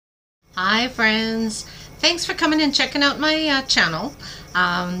Hi friends, thanks for coming and checking out my channel.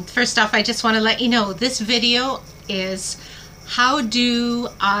 First off, I just want to let you know this video is how do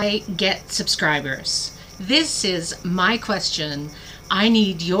I get subscribers? This is my question. I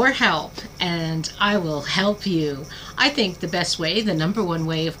need your help and I will help you. I think the best way, the number one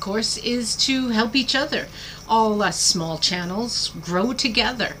way of course, is to help each other. All us small channels grow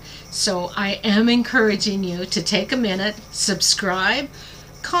together. So I am encouraging you to take a minute, subscribe,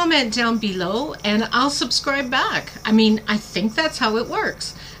 comment down below, and I'll subscribe back. I mean, I think that's how it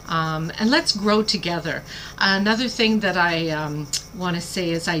works. And let's grow together. Another thing that I want to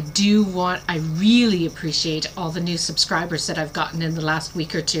say is I really appreciate all the new subscribers that I've gotten in the last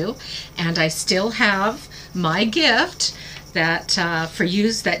week or two. And I still have my gift that for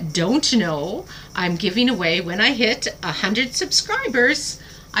yous that don't know, I'm giving away when I hit 100 subscribers.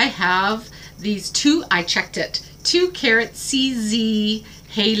 I have these I checked it, 2-carat CZ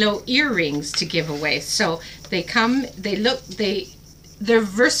halo earrings to give away. So they're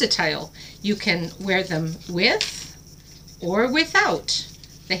versatile. You can wear them with or without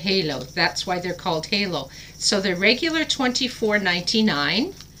the halo. That's why they're called halo. So they're regular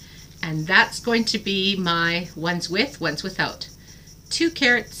 $24.99, and that's going to be my ones with, ones without.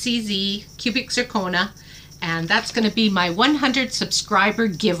 2-carat CZ cubic zirconia, and that's going to be my 100 subscriber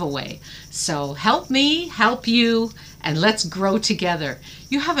giveaway. So help me, help you, and let's grow together.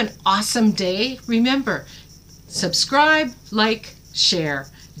 You have an awesome day. Remember, subscribe, like, share.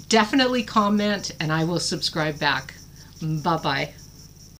 Definitely comment, and I will subscribe back. Bye-bye.